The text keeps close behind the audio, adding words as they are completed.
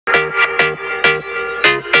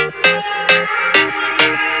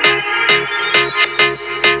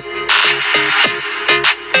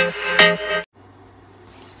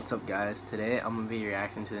guys? Today I'm going to be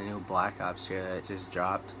reacting to the new Black Ops trailer that just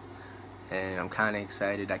dropped, and I'm kind of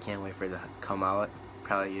excited. I can't wait for it to come out.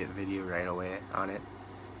 Probably get a video right away on it.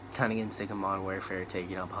 Kind of getting sick of Modern Warfare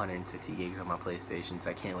taking up 160 gigs on my PlayStation,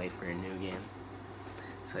 so I can't wait for a new game.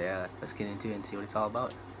 So yeah, let's get into it and see what it's all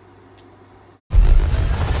about.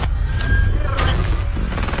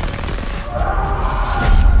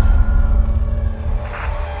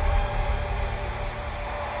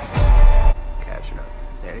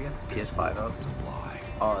 There you go, PS5 out.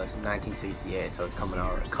 Oh, it's 1968, so it's coming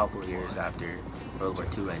out a couple of years after World War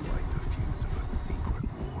II ended.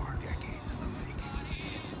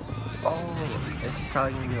 Oh, this is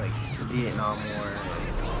probably gonna be like the Vietnam War or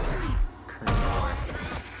Korean War.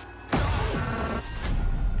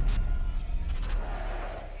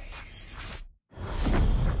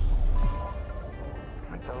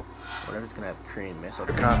 Whatever's gonna have Korean missile.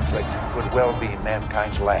 The conflict could well be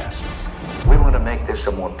mankind's last. We want to make this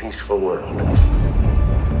a more peaceful world.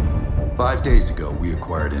 5 days ago, we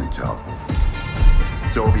acquired intel.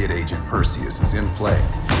 Soviet agent Perseus is in play.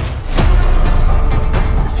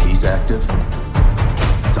 If he's active,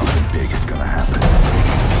 something big is gonna happen.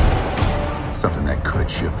 Something that could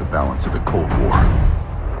shift the balance of the Cold War.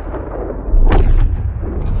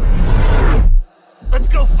 Let's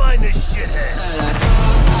go find this shithead!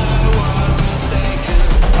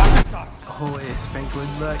 Oh, it's Franklin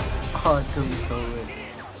back. Oh, it's gonna be so good.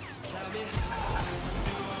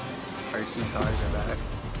 RC cars are back.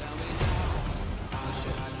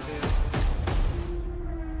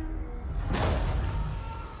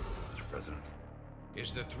 Mr. President,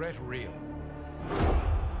 is the threat real?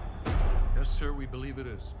 Yes, sir, we believe it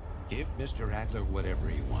is. Give Mr. Adler whatever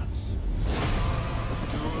he wants.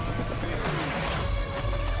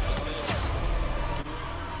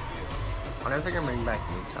 I wonder if they're gonna bring back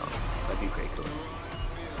Newtown. That'd be pretty cool.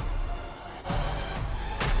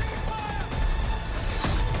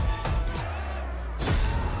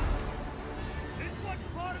 This was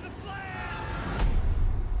part of the plan!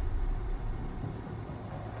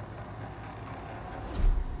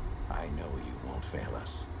 I know you won't fail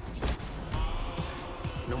us.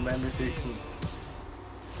 November 13th.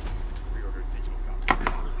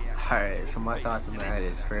 Alright, so my thoughts on that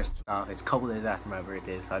is, first off, it's a couple days after my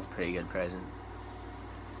birthday, so that's a pretty good present.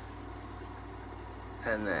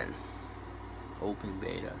 And then, open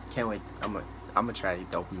beta. Can't wait. I'm gonna try to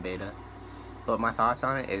get the open beta. But my thoughts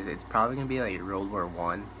on it is, it's probably gonna be like World War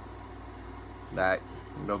I. That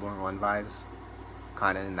World War I vibes,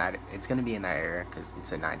 kind of in that. It's gonna be in that era because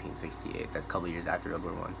it's in 1968. That's a couple years after World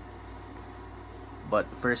War I. But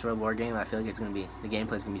the first World War game, I feel like it's gonna be, the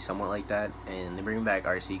gameplay's gonna be somewhat like that, and they bring back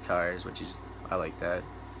RC cars, which is, I like that.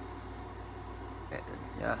 And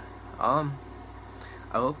yeah, I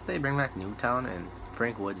hope they bring back Newtown, and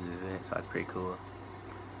Frank Woods is in it, so that's pretty cool.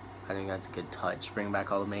 I think that's a good touch. Bring back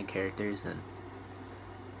all the main characters, and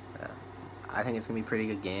I think it's gonna be a pretty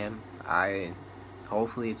good game.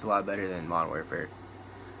 Hopefully it's a lot better than Modern Warfare.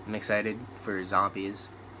 I'm excited for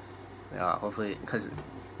zombies. Hopefully, because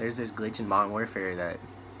there's this glitch in Modern Warfare that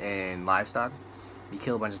in Livestock, you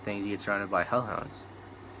kill a bunch of things, you get surrounded by hellhounds.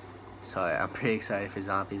 So I'm pretty excited for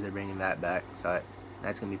zombies. They're bringing that back, so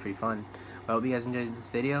that's gonna be pretty fun. I hope you guys enjoyed this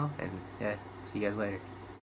video, and yeah, see you guys later.